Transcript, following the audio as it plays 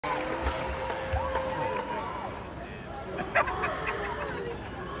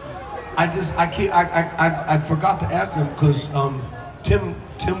I forgot to ask them because Tim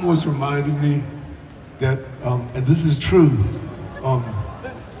was reminding me that, and this is true,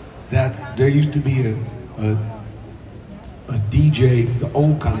 that there used to be a DJ, the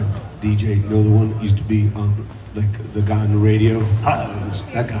old kind of DJ, you know, the one that used to be on, like the guy on the radio,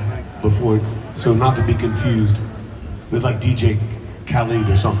 that guy before, so not to be confused with like DJ Khaled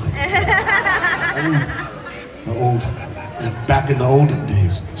or something. The old, back in the olden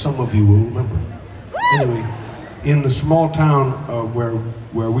days, some of you will remember. Anyway, in the small town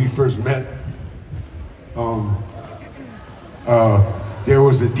where we first met, there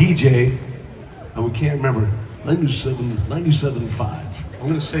was a DJ, and we can't remember, 97.5. I'm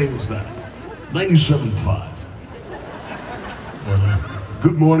gonna say it was that, 97.5.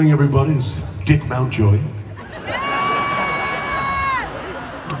 Good morning, everybody. It's Dick Mountjoy.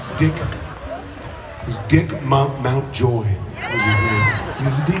 It's Dick Mountjoy was his name. He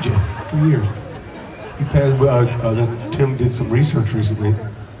was a DJ for years. He passed. Then Tim did some research recently,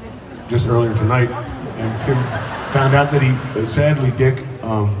 just earlier tonight, and Tim found out that he, sadly, Dick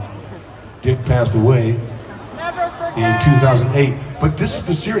passed away in 2008. But this is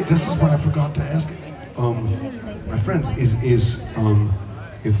the serious. This is what I forgot to ask. My friends, is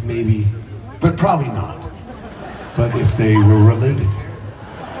if maybe, but probably not. But if they were related,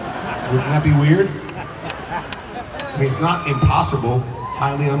 wouldn't that be weird? I mean, it's not impossible,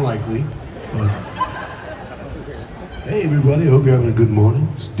 highly unlikely. But hey, everybody, hope you're having a good morning.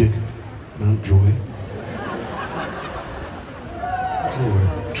 It's Dick Mountjoy. Anyway,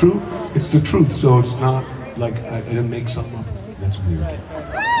 true. It's the truth, so it's not like I didn't make something up. That's weird.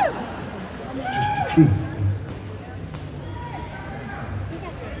 It's just the truth.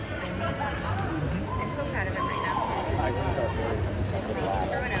 I'm so proud of him right now.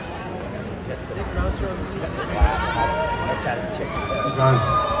 You guys,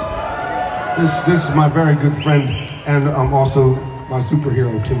 this is my very good friend and also my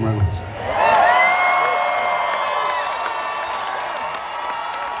superhero, Tim Reynolds.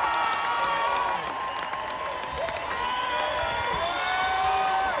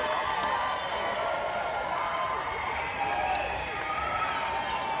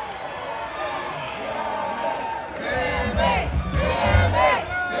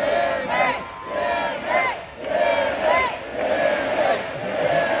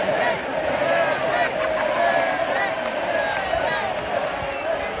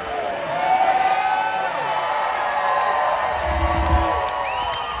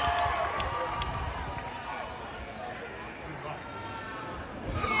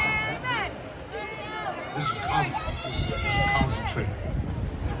 Concentrate.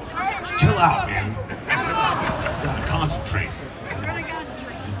 Chill out, man. You gotta concentrate.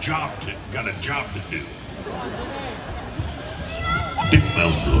 Got a job to do. Dick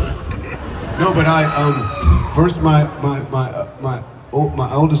Mountjoy. No, but first my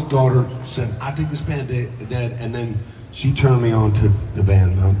oldest daughter said, "I take this band, Dad," and then she turned me on to the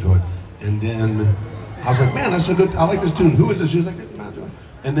band Mountjoy, and then I was like, "Man, that's so good. I like this tune. Who is this?" She was like, "This is Mountjoy,"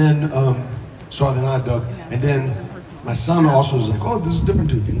 and then then I dug, and then my son also was like, "Oh, this is a different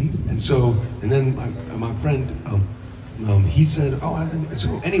tune," and then my friend, he said, "Oh, I think."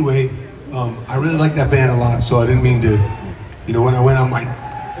 So anyway, I really like that band a lot. So I didn't mean to, you know, when I went on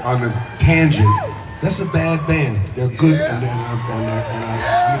a tangent. That's a bad band. They're good, and I'm a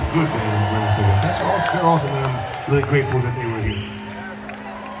good band when I say that. They're awesome, and I'm really grateful that they were here.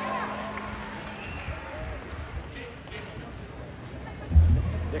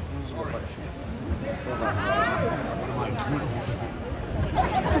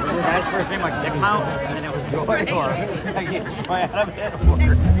 Was your guy's first name like Dick Mount, and then it was Joy, or like Joy out of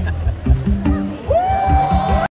it?